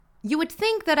You would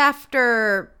think that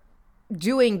after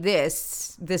doing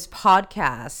this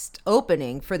podcast,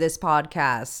 opening for this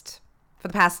podcast for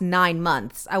the past 9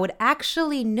 months, I would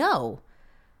actually know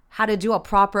how to do a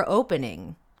proper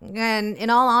opening. And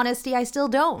in all honesty, I still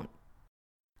don't.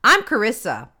 I'm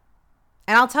Carissa,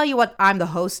 and I'll tell you what I'm the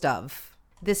host of.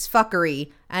 This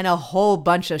fuckery and a whole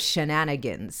bunch of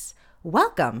shenanigans.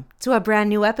 Welcome to a brand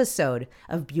new episode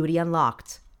of Beauty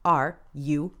Unlocked. Are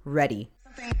you ready?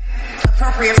 Something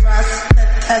appropriate for us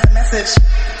that has a message.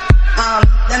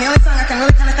 And the only song I can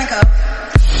really kind of think of.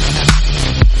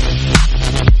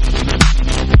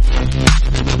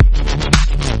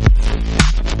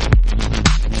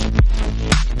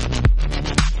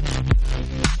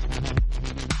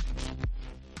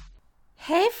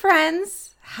 Hey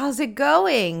friends, how's it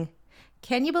going?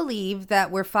 Can you believe that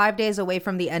we're 5 days away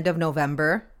from the end of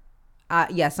November?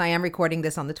 Yes, I am recording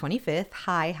this on the 25th.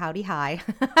 Hi, howdy, hi.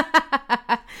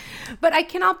 But I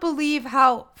cannot believe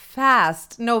how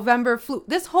fast November flew.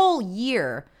 This whole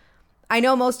year, I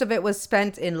know most of it was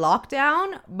spent in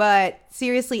lockdown, but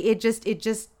seriously,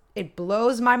 it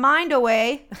blows my mind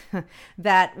away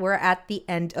that we're at the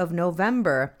end of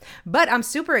November. But I'm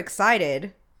super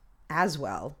excited as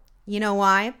well. You know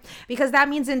why? Because that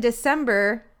means in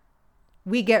December,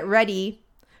 we get ready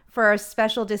for our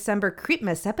special December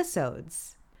Creepmas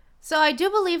episodes. So I do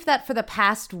believe that for the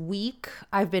past week,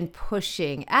 I've been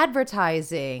pushing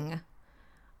advertising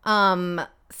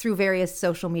through various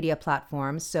social media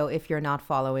platforms. So if you're not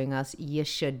following us, you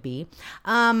should be.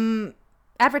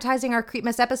 Advertising our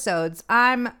Creepmas episodes.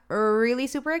 I'm really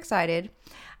super excited.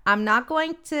 I'm not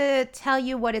going to tell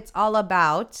you what it's all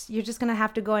about. You're just going to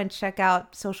have to go and check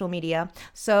out social media.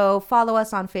 So follow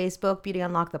us on Facebook, Beauty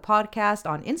Unlock the Podcast.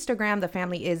 On Instagram, the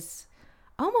family is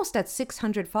almost at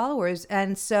 600 followers.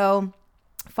 And so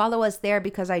follow us there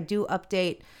because I do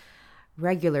update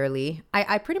regularly.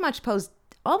 I pretty much post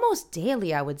almost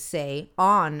daily, I would say,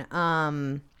 on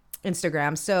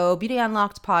Instagram. So Beauty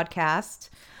Unlocked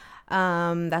Podcast.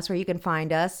 That's where you can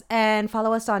find us, and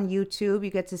follow us on YouTube.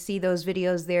 You get to see those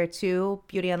videos there too.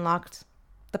 Beauty Unlocked,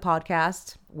 the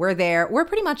podcast. We're there. We're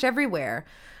pretty much everywhere.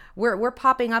 We're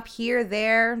popping up here,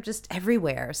 there, just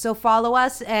everywhere. So follow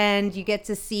us, and you get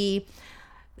to see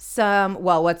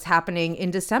what's happening in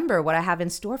December, what I have in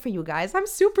store for you guys. I'm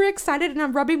super excited, and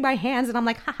I'm rubbing my hands, and I'm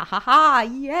like, ha ha ha ha,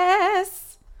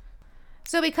 yes.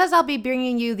 So because I'll be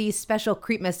bringing you these special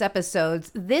Creepmas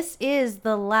episodes, this is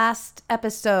the last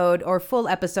episode, or full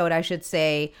episode, I should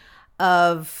say,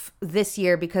 of this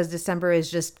year, because December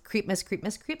is just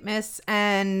Creepmas,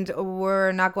 and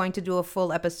we're not going to do a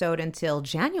full episode until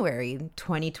January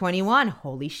 2021.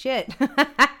 Holy shit.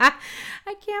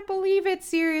 I can't believe it,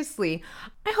 seriously.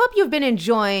 I hope you've been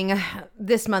enjoying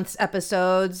this month's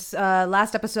episodes.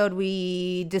 Last episode,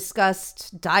 we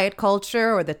discussed diet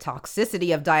culture, or the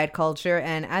toxicity of diet culture.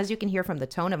 And as you can hear from the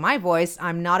tone of my voice,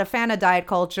 I'm not a fan of diet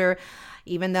culture,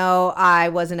 even though I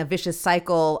was in a vicious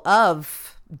cycle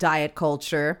of diet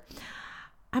culture.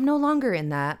 I'm no longer in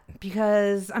that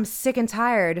because I'm sick and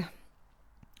tired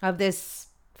of this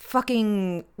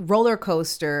fucking roller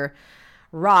coaster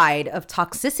ride of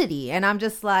toxicity. And I'm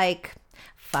just like,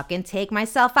 fucking take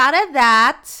myself out of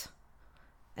that.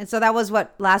 And so that was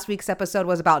what last week's episode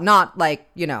was about. Not like,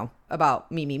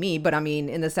 about me, but I mean,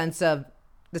 in the sense of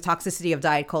the toxicity of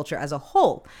diet culture as a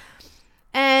whole.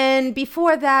 And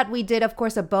before that, we did, of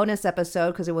course, a bonus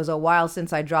episode because it was a while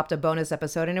since I dropped a bonus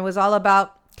episode, and it was all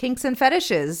about kinks and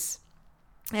fetishes.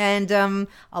 And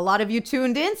a lot of you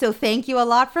tuned in, so thank you a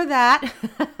lot for that.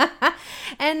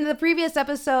 And the previous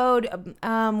episode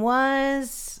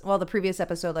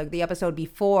the episode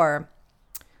before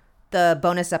the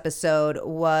bonus episode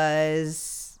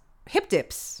was hip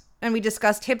dips. And we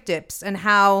discussed hip dips and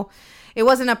how it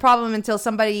wasn't a problem until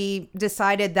somebody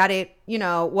decided that it,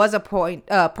 was a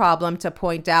problem to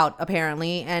point out,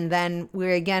 apparently. And then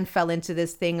we again fell into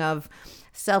this thing of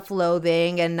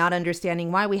self-loathing and not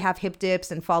understanding why we have hip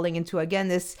dips, and falling into, again,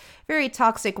 this very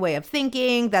toxic way of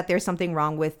thinking that there's something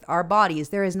wrong with our bodies.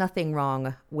 There is nothing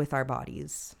wrong with our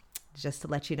bodies, just to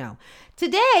let you know.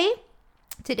 Today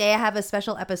I have a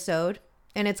special episode,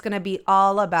 and it's going to be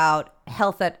all about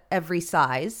health at every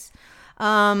size.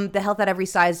 The health at every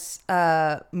size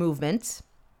movement,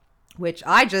 which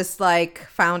I just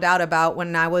found out about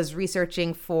when I was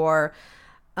researching for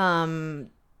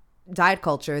diet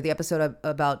culture, the episode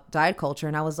about diet culture.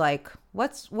 And I was like,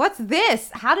 what's this?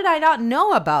 How did I not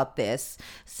know about this?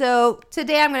 So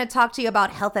today I'm going to talk to you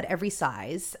about health at every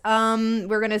size.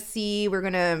 We're going to see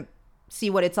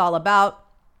what it's all about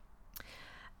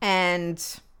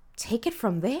and take it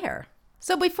from there.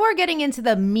 So before getting into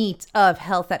the meat of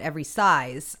health at every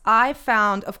size, I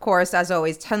found, of course, as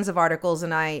always, tons of articles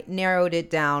and I narrowed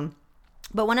it down.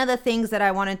 But one of the things that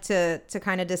I wanted to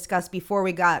kind of discuss before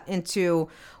we got into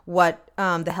what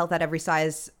the health at every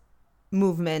size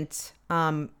movement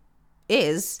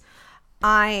is,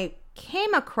 I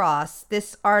came across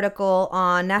this article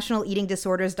on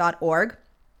nationaleatingdisorders.org,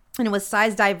 and it was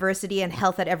size diversity and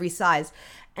health at every size.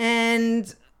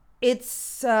 And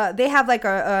it's they have like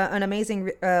an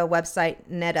amazing website,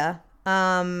 Neta.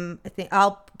 I think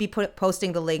I'll be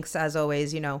posting the links as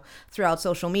always, throughout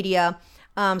social media,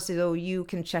 so you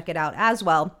can check it out as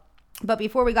well. But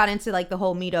before we got into like the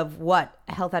whole meat of what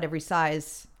health at every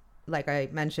size, like I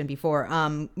mentioned before,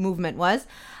 movement was,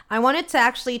 I wanted to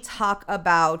actually talk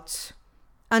about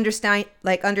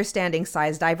understanding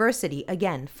size diversity.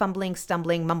 Again, fumbling,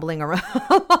 stumbling, mumbling around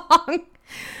along.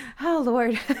 Oh,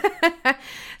 Lord.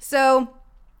 So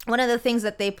one of the things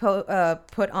that they put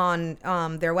on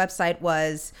their website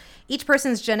was each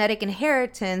person's genetic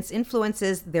inheritance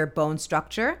influences their bone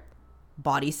structure,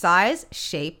 body size,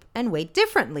 shape, and weight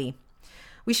differently.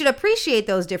 We should appreciate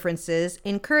those differences,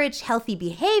 encourage healthy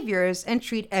behaviors, and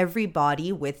treat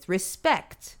everybody with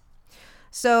respect.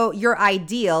 So your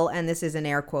ideal, and this is in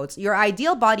air quotes, your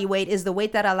ideal body weight is the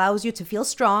weight that allows you to feel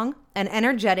strong and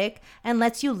energetic and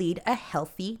lets you lead a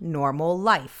healthy, normal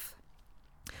life.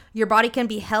 Your body can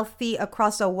be healthy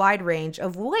across a wide range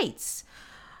of weights.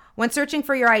 When searching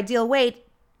for your ideal weight,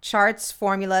 charts,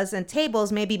 formulas, and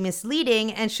tables may be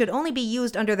misleading and should only be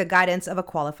used under the guidance of a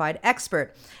qualified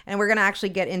expert. And we're going to actually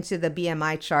get into the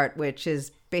BMI chart, which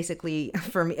is basically,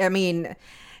 for me,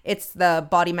 it's the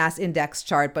body mass index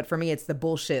chart, but for me, it's the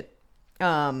bullshit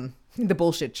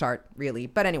chart, really.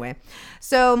 But anyway,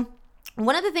 so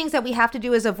one of the things that we have to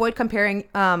do is avoid comparing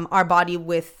our body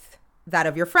with that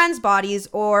of your friends' bodies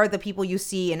or the people you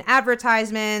see in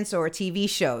advertisements or TV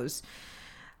shows.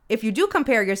 If you do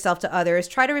compare yourself to others,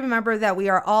 try to remember that we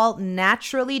are all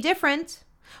naturally different,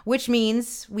 which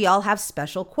means we all have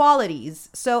special qualities.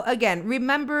 So again,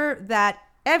 remember that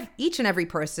each and every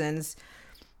person's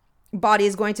body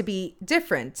is going to be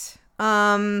different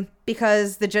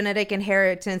because the genetic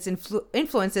inheritance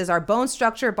influences our bone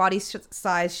structure, body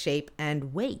size, shape,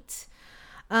 and weight.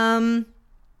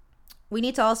 We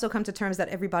need to also come to terms that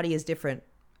everybody is different.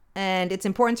 And it's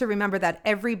important to remember that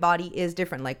every body is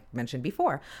different, like mentioned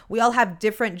before. We all have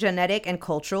different genetic and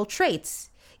cultural traits.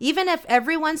 Even if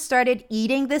everyone started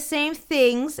eating the same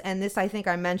things, and this I think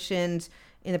I mentioned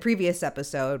in the previous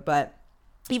episode, but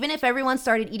even if everyone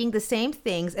started eating the same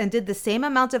things and did the same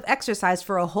amount of exercise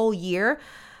for a whole year,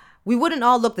 we wouldn't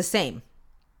all look the same.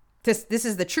 This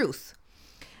is the truth.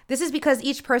 This is because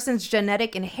each person's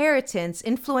genetic inheritance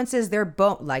influences their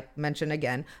bone, like mentioned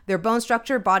again, their bone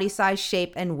structure, body size,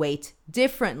 shape, and weight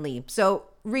differently. So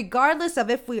regardless of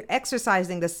if we're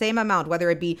exercising the same amount, whether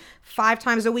it be 5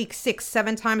 times a week, 6,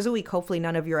 7 times a week, hopefully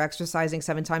none of you are exercising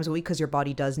 7 times a week because your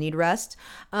body does need rest.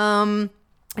 And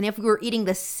if we were eating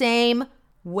the same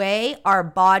way, our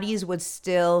bodies would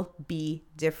still be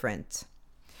different.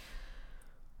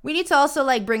 We need to also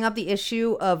bring up the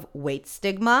issue of weight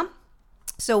stigma.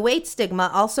 So weight stigma,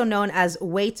 also known as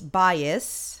weight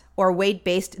bias or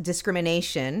weight-based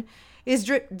discrimination,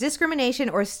 is discrimination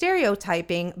or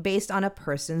stereotyping based on a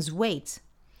person's weight.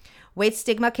 Weight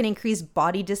stigma can increase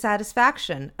body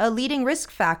dissatisfaction, a leading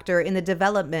risk factor in the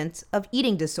development of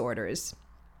eating disorders.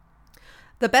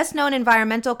 The best known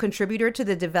environmental contributor to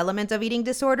the development of eating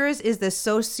disorders is the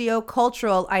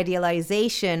socio-cultural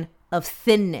idealization of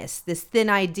thinness, this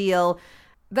thin ideal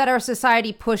that our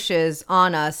society pushes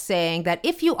on us, saying that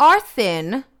if you are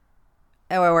thin,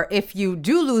 or if you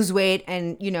do lose weight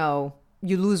and,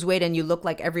 you lose weight and you look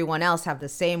like everyone else, have the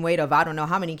same weight of I don't know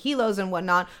how many kilos and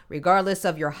whatnot, regardless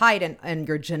of your height and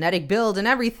your genetic build and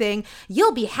everything,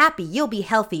 you'll be happy, you'll be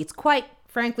healthy. It's quite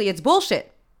frankly, it's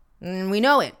bullshit. And we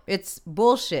know it. It's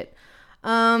bullshit.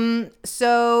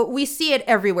 So we see it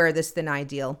everywhere, this thin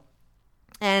ideal.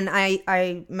 And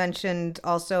I mentioned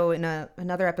also in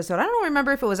another episode, I don't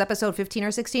remember if it was episode 15 or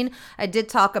 16, I did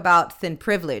talk about thin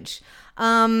privilege.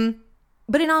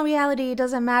 But in all reality, it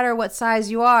doesn't matter what size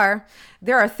you are.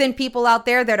 There are thin people out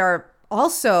there that are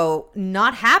also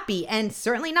not happy and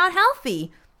certainly not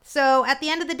healthy. So at the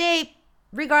end of the day,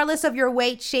 regardless of your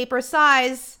weight, shape, or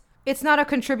size, it's not a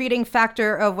contributing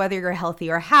factor of whether you're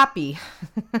healthy or happy.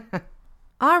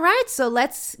 All right, so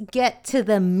let's get to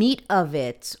the meat of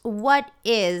it. What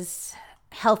is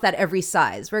health at every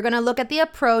size? We're going to look at the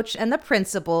approach and the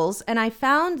principles, and I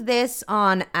found this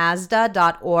on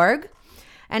ASDA.org.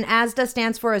 And ASDA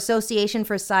stands for Association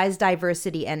for Size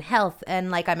Diversity and Health.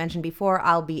 And like I mentioned before,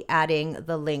 I'll be adding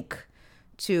the link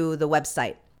to the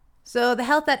website. So, the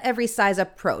health at every size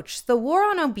approach. The war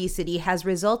on obesity has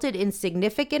resulted in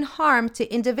significant harm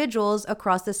to individuals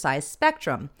across the size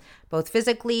spectrum, both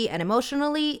physically and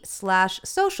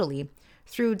emotionally/socially,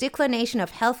 through declination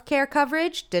of healthcare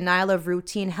coverage, denial of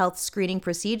routine health screening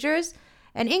procedures,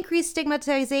 and increased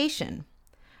stigmatization.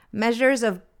 Measures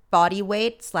of body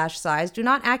weight/size do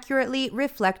not accurately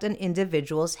reflect an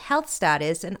individual's health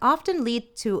status and often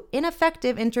lead to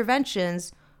ineffective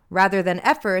interventions rather than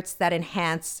efforts that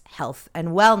enhance health and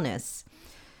wellness.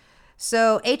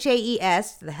 So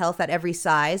HAES, the health at every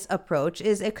size approach,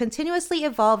 is a continuously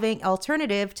evolving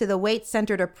alternative to the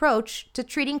weight-centered approach to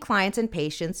treating clients and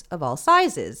patients of all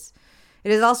sizes.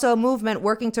 It is also a movement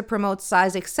working to promote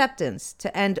size acceptance,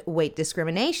 to end weight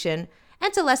discrimination,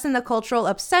 and to lessen the cultural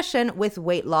obsession with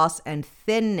weight loss and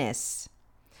thinness.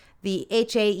 The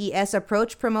HAES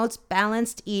approach promotes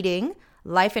balanced eating,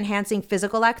 life-enhancing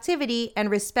physical activity, and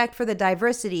respect for the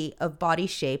diversity of body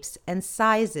shapes and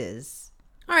sizes.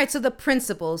 All right, so the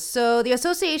principles. So the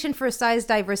Association for Size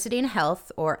Diversity in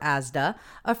Health, or ASDA,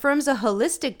 affirms a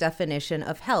holistic definition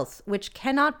of health, which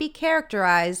cannot be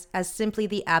characterized as simply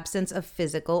the absence of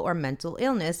physical or mental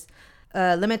illness,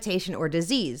 limitation, or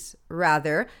disease.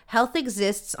 Rather, health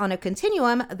exists on a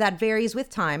continuum that varies with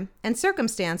time and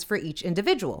circumstance for each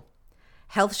individual.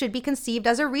 Health should be conceived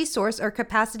as a resource or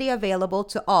capacity available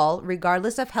to all,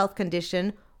 regardless of health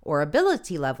condition or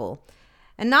ability level,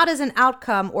 and not as an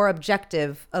outcome or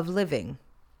objective of living.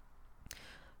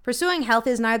 Pursuing health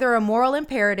is neither a moral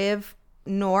imperative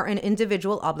nor an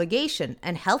individual obligation,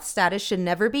 and health status should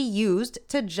never be used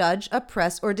to judge,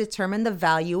 oppress, or determine the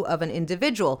value of an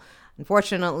individual.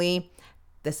 Unfortunately,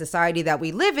 the society that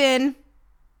we live in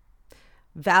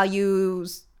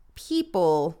values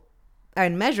people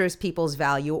and measures people's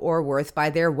value or worth by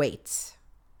their weight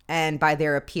and by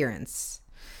their appearance.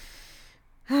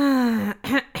 So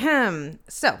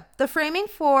the framing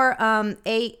for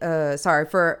HAES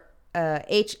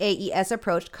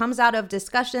approach comes out of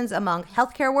discussions among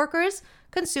healthcare workers,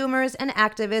 consumers, and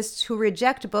activists who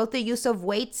reject both the use of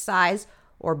weight, size,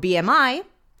 or BMI,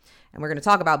 and we're going to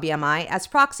talk about BMI, as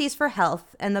proxies for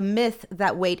health, and the myth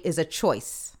that weight is a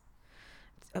choice.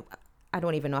 I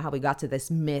don't even know how we got to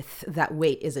this myth that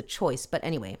weight is a choice, but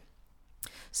anyway.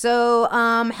 So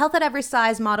health at every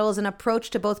size model is an approach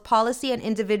to both policy and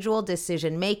individual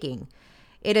decision making.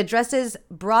 It addresses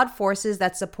broad forces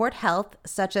that support health,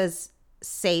 such as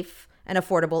safe and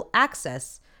affordable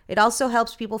access. It also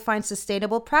helps people find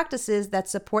sustainable practices that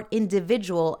support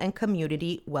individual and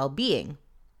community well-being.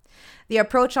 The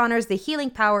approach honors the healing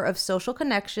power of social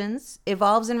connections,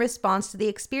 evolves in response to the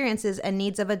experiences and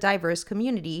needs of a diverse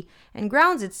community, and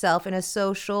grounds itself in a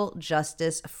social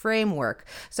justice framework.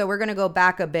 So we're going to go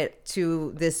back a bit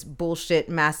to this bullshit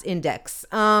mass index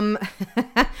that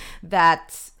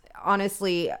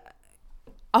honestly,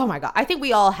 oh my God, I think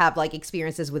we all have like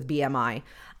experiences with BMI.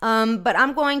 But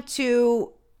I'm going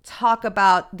to talk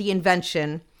about the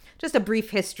invention, just a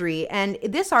brief history. And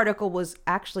this article was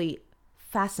actually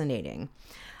fascinating.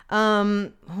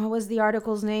 What was the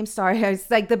article's name? Sorry,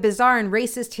 it's like the bizarre and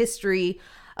racist history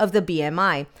of the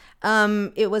BMI.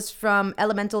 It was from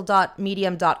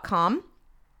elemental.medium.com,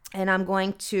 and I'm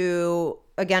going to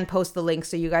again post the link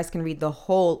so you guys can read the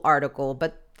whole article,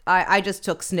 but I just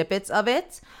took snippets of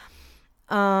it.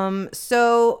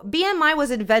 So BMI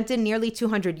was invented nearly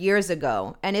 200 years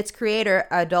ago, and its creator,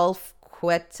 Adolphe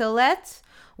Quetelet,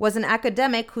 was an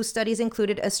academic whose studies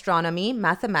included astronomy,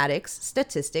 mathematics,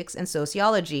 statistics, and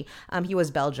sociology. He was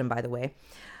Belgian, by the way.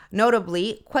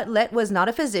 Notably, Quetelet was not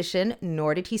a physician,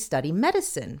 nor did he study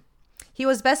medicine. He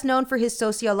was best known for his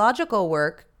sociological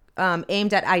work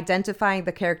aimed at identifying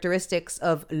the characteristics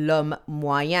of l'homme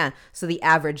moyen, so the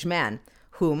average man,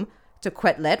 whom, to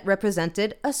Quetelet,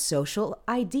 represented a social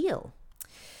ideal.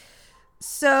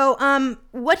 So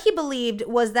what he believed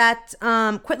was that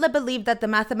Quetelet believed that the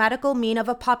mathematical mean of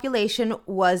a population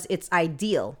was its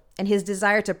ideal, and his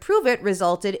desire to prove it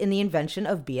resulted in the invention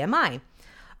of BMI,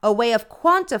 a way of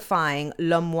quantifying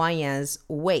l'homme moyen's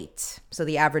weight, so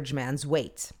the average man's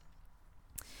weight.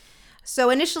 So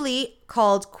initially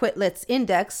called Quetelet's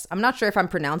Index, I'm not sure if I'm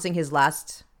pronouncing his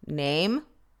last name,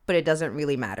 but it doesn't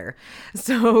really matter.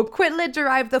 So Quetelet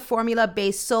derived the formula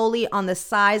based solely on the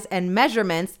size and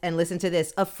measurements, and listen to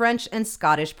this, of French and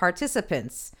Scottish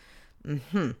participants.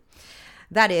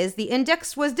 That is, the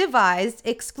index was devised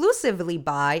exclusively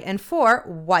by and for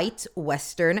white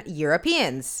Western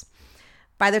Europeans.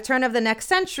 By the turn of the next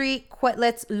century,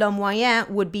 Quetelet's l'homme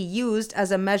moyen would be used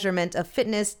as a measurement of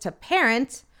fitness to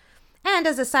parent and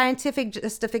as a scientific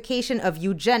justification of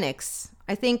eugenics.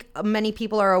 I think many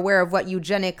people are aware of what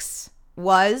eugenics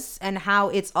was and how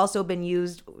it's also been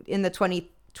used in the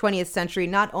 20th century,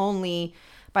 not only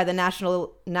by the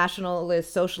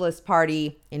Nationalist Socialist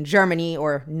Party in Germany,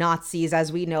 or Nazis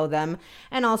as we know them,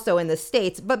 and also in the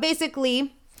States. But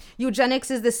basically,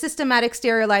 eugenics is the systematic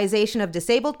sterilization of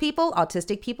disabled people,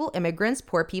 autistic people, immigrants,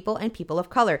 poor people, and people of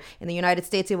color. In the United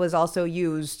States, it was also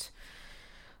used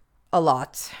a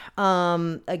lot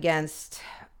against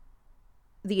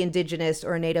the indigenous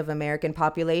or Native American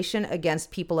population,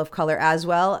 against people of color as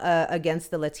well, against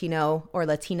the Latino or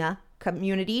Latina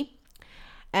community.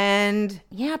 And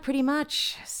yeah, pretty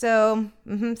much. So,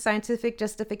 scientific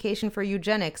justification for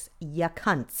eugenics. Ya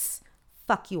cunts.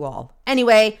 Fuck you all.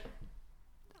 Anyway,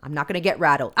 I'm not going to get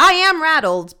rattled. I am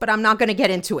rattled, but I'm not going to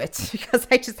get into it because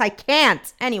I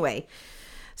can't. Anyway,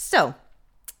 so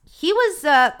he was,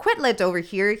 Quitlet over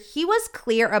here, he was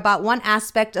clear about one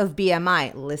aspect of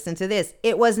BMI. Listen to this.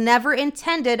 It was never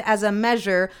intended as a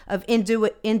measure of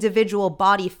individual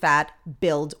body fat,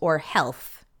 build, or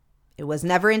health. It was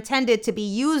never intended to be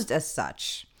used as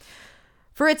such.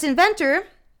 For its inventor,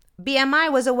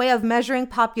 BMI was a way of measuring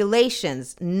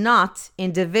populations, not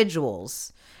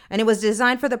individuals. And it was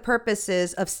designed for the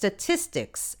purposes of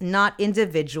statistics, not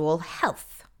individual health.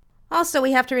 Also,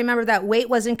 we have to remember that weight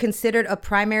wasn't considered a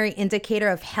primary indicator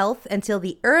of health until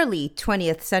the early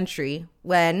 20th century,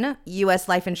 when U.S.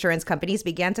 life insurance companies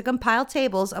began to compile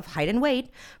tables of height and weight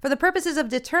for the purposes of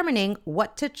determining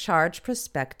what to charge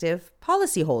prospective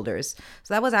policyholders.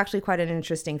 So that was actually quite an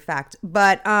interesting fact.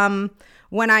 But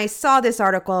when I saw this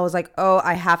article, I was like, oh,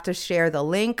 I have to share the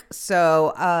link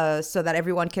so that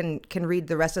everyone can read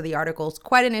the rest of the articles.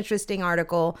 Quite an interesting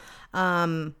article.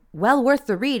 Well worth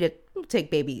the read. It will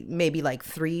take maybe like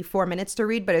 3-4 minutes to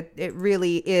read, but it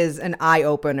really is an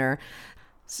eye-opener.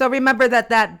 So remember that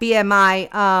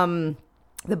BMI,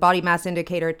 the body mass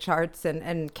indicator charts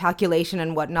and calculation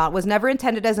and whatnot, was never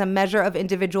intended as a measure of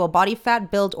individual body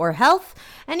fat, build, or health.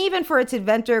 And even for its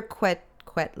inventor,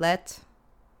 Quitlet,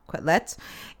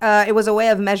 it was a way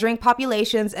of measuring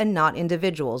populations and not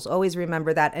individuals. Always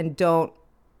remember that, and don't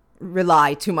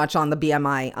rely too much on the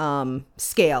BMI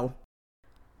scale.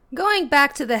 Going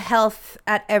back to the health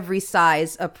at every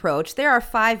size approach, there are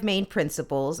 5 main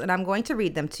principles, and I'm going to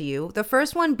read them to you. The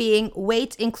first one being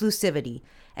weight inclusivity.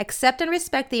 Accept and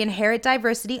respect the inherent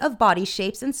diversity of body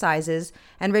shapes and sizes,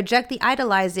 and reject the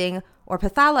idolizing or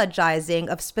pathologizing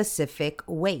of specific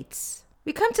weights.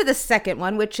 We come to the second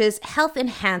one, which is health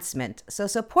enhancement. So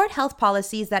support health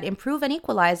policies that improve and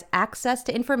equalize access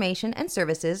to information and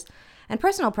services, and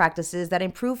personal practices that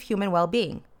improve human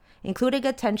well-being, including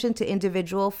attention to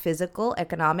individual physical,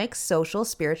 economic, social,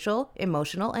 spiritual,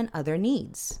 emotional, and other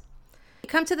needs. We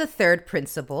come to the third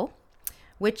principle,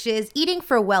 which is eating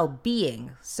for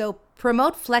well-being. So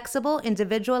promote flexible,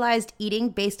 individualized eating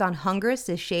based on hunger,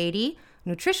 satiety,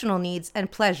 nutritional needs,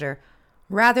 and pleasure,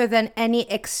 rather than any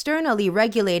externally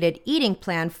regulated eating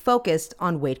plan focused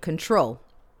on weight control.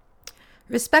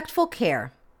 Respectful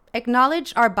care.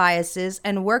 Acknowledge our biases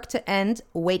and work to end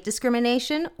weight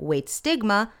discrimination, weight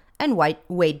stigma, and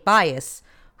weight bias.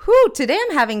 Today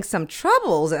I'm having some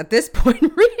troubles at this point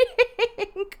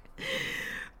reading.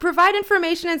 Provide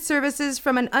information and services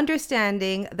from an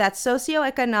understanding that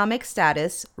socioeconomic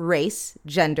status, race,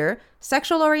 gender,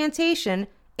 sexual orientation,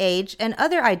 age, and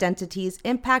other identities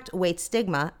impact weight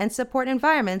stigma, and support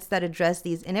environments that address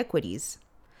these inequities.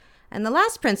 And the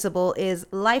last principle is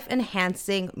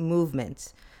life-enhancing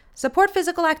movement. Support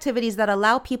physical activities that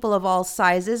allow people of all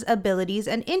sizes, abilities,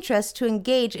 and interests to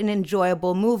engage in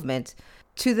enjoyable movement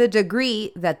to the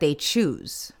degree that they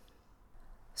choose.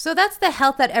 So that's the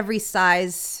health at every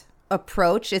size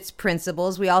approach, its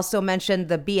principles. We also mentioned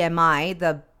the BMI,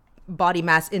 the body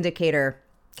mass indicator,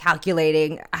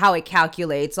 calculating how it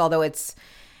calculates, although it's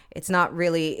not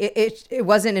really, it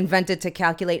wasn't invented to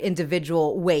calculate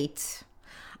individual weight,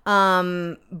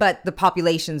 but the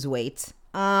population's weight.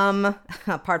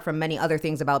 Apart from many other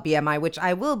things about BMI, which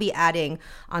I will be adding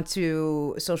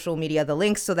onto social media, the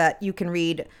links so that you can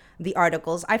read the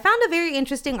articles. I found a very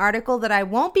interesting article that I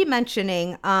won't be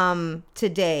mentioning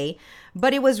today,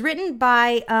 but it was written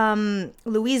by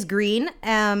Louise Green.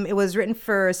 It was written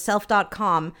for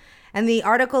self.com, and the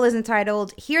article is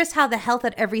entitled, "Here's How the Health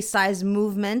at Every Size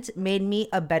Movement Made Me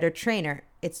a Better Trainer.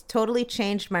 It's totally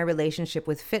changed my relationship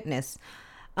with fitness."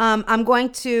 I'm going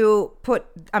to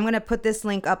put this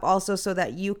link up also so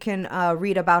that you can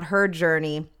read about her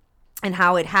journey and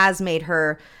how it has made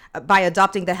her, by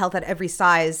adopting the health at every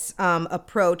size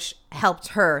approach, helped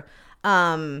her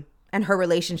and her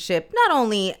relationship, not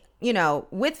only,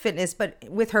 with fitness, but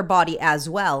with her body as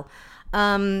well.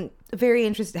 very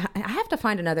interesting. I have to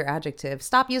find another adjective.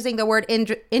 Stop using the word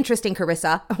interesting,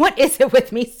 Carissa. What is it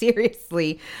with me?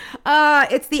 Seriously.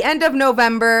 It's the end of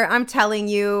November. I'm telling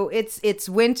you, it's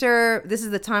winter. This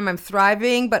is the time I'm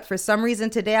thriving. But for some reason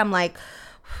today, I'm like,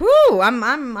 whew,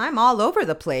 I'm all over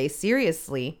the place.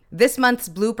 Seriously. This month's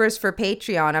bloopers for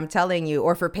Patreon, I'm telling you,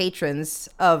 or for patrons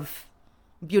of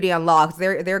Beauty Unlocked,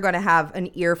 they're going to have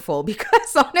an earful,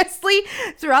 because honestly,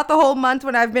 throughout the whole month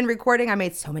when I've been recording, I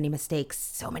made so many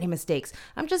mistakes.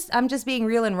 I'm just being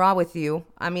real and raw with you.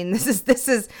 I mean, this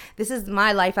is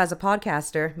my life as a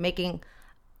podcaster, making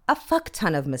a fuck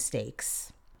ton of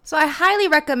mistakes. So I highly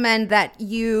recommend that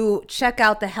you check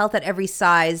out the Health at Every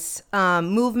Size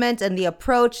movement and the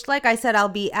approach. Like I said, I'll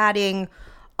be adding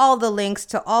all the links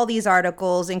to all these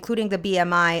articles, including the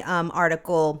BMI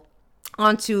article,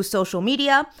 onto social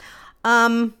media.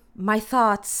 My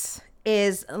thoughts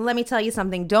is, let me tell you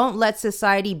something. Don't let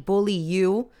society bully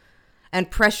you and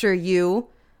pressure you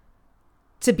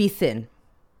to be thin.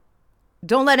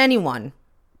 Don't let anyone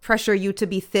pressure you to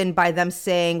be thin by them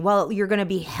saying, well, you're going to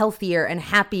be healthier and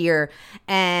happier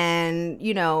and,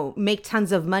 make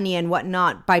tons of money and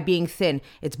whatnot by being thin.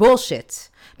 It's bullshit.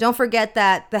 Don't forget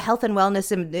that the health and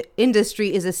wellness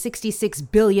industry is a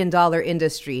 $66 billion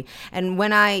industry. And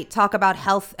when I talk about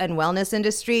health and wellness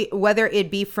industry, whether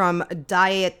it be from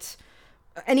diet,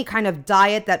 any kind of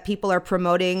diet that people are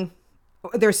promoting,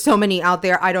 there's so many out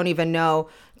there, I don't even know,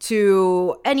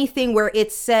 to anything where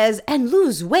it says, and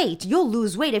lose weight. You'll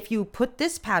lose weight if you put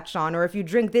this patch on, or if you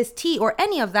drink this tea, or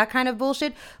any of that kind of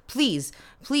bullshit. Please,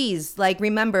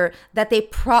 remember that they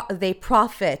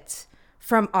profit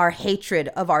from our hatred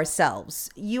of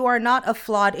ourselves. You are not a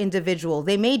flawed individual.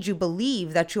 They made you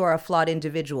believe that you are a flawed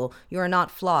individual. You are not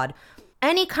flawed.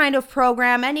 Any kind of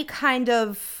program, any kind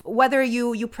of, whether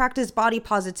you practice body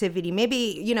positivity,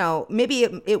 maybe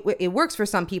it works for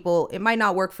some people. It might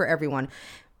not work for everyone.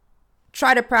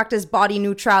 Try to practice body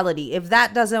neutrality. If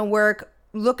that doesn't work,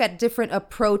 look at different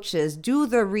approaches. Do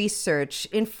the research,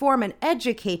 inform and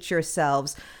educate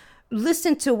yourselves.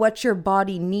 Listen to what your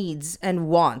body needs and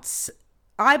wants.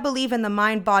 I believe in the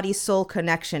mind-body-soul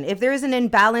connection. If there is an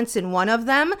imbalance in one of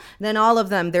them, then all of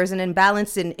them, there's an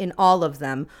imbalance in all of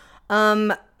them.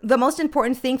 The most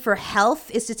important thing for health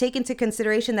is to take into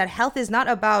consideration that health is not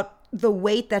about the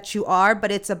weight that you are,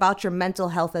 but it's about your mental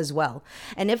health as well.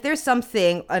 And if there's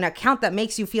something, an account that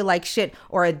makes you feel like shit,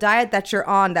 or a diet that you're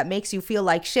on that makes you feel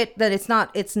like shit, then it's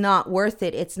not worth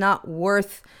it. It's not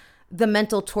worth the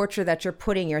mental torture that you're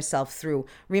putting yourself through.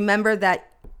 Remember that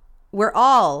we're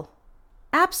all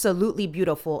absolutely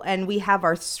beautiful, and we have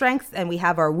our strengths and we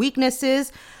have our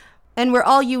weaknesses, and we're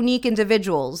all unique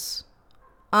individuals.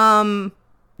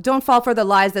 Don't fall for the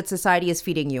lies that society is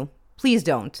feeding you. Please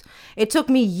don't. It took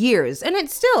me years, and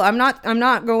it's still, I'm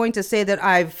not going to say that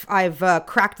I've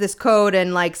cracked this code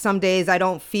and like some days I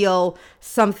don't feel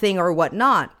something or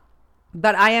whatnot.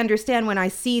 But I understand when I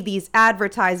see these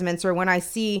advertisements, or when I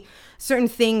see certain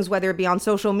things, whether it be on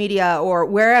social media or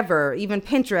wherever, even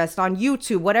Pinterest, on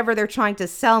YouTube, whatever they're trying to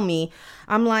sell me,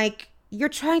 I'm like, you're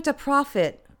trying to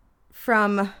profit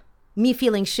from me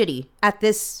feeling shitty at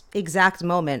this exact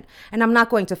moment. And I'm not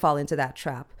going to fall into that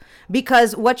trap,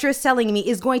 because what you're selling me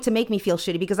is going to make me feel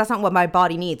shitty, because that's not what my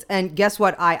body needs. And guess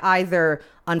what? I either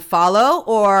unfollow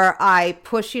or I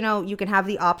push, you can have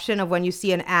the option of, when you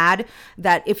see an ad,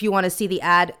 that if you want to see the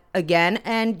ad again,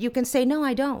 and you can say, no,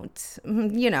 I don't,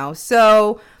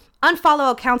 so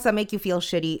unfollow accounts that make you feel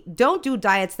shitty. Don't do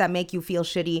diets that make you feel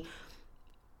shitty.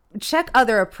 Check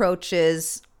other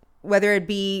approaches, whether it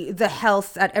be the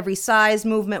Health at Every Size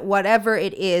movement, whatever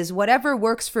it is, whatever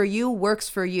works for you, works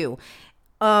for you.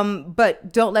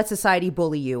 But don't let society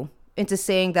bully you into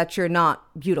saying that you're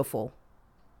not beautiful.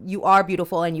 You are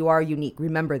beautiful and you are unique.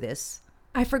 Remember this.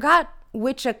 I forgot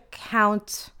which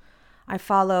account I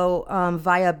follow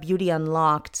via Beauty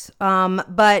Unlocked.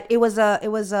 But it was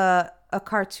a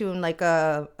cartoon, like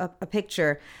a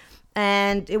picture,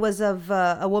 and it was of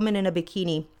a woman in a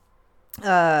bikini,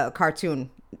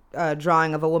 cartoon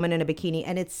drawing of a woman in a bikini,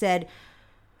 and it said,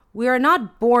 "We are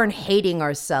not born hating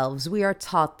ourselves. We are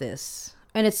taught this."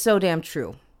 And it's so damn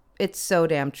true. It's so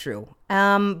damn true.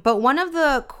 But one of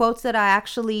the quotes that I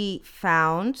actually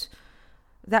found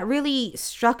that really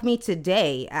struck me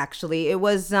today, actually, it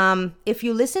was, if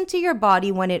you listen to your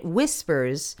body when it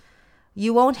whispers,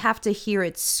 you won't have to hear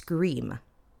it scream.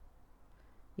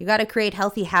 You got to create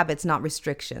healthy habits, not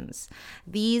restrictions.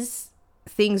 These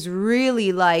things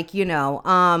really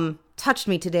touched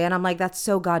me today. And I'm like, that's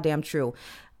so goddamn true.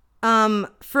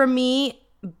 For me,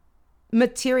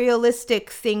 materialistic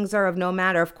things are of no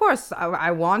matter. Of course,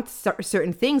 I want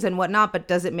certain things and whatnot, but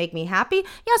does it make me happy?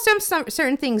 Yeah, some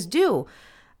certain things do.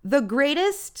 The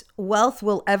greatest wealth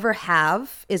we'll ever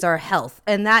have is our health.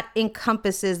 And that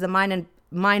encompasses the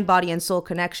mind, body, and soul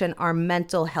connection, our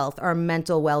mental health, our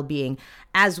mental well-being,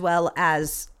 as well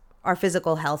as our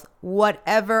physical health,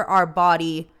 whatever our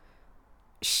body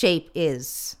shape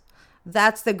is.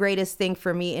 That's the greatest thing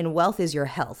for me in wealth is your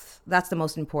health. That's the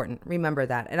most important. Remember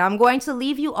that. And I'm going to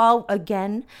leave you all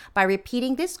again by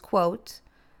repeating this quote.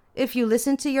 If you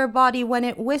listen to your body when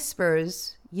it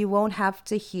whispers, you won't have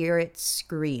to hear it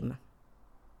scream.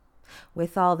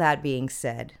 With all that being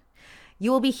said, you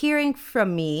will be hearing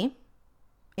from me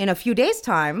in a few days'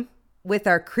 time with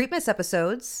our Creepmas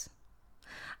episodes.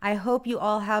 I hope you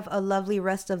all have a lovely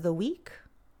rest of the week.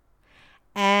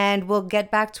 And we'll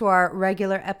get back to our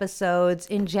regular episodes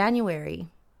in January.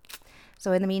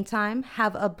 So in the meantime,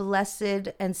 have a blessed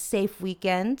and safe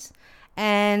weekend.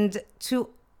 And to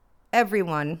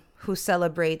everyone who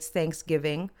celebrates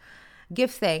Thanksgiving,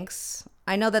 give thanks.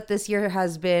 I know that this year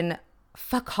has been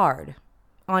fuck hard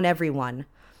on everyone.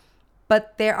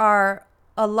 But there are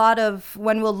a lot of,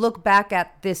 when we'll look back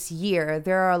at this year,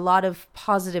 there are a lot of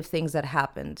positive things that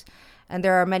happened. And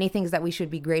there are many things that we should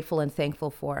be grateful and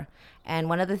thankful for. And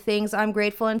one of the things I'm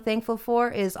grateful and thankful for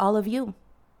is all of you.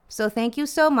 So thank you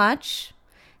so much.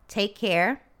 Take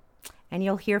care. And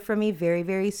you'll hear from me very,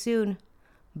 very soon.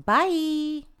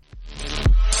 Bye.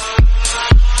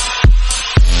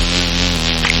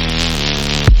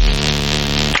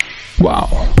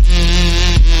 Wow.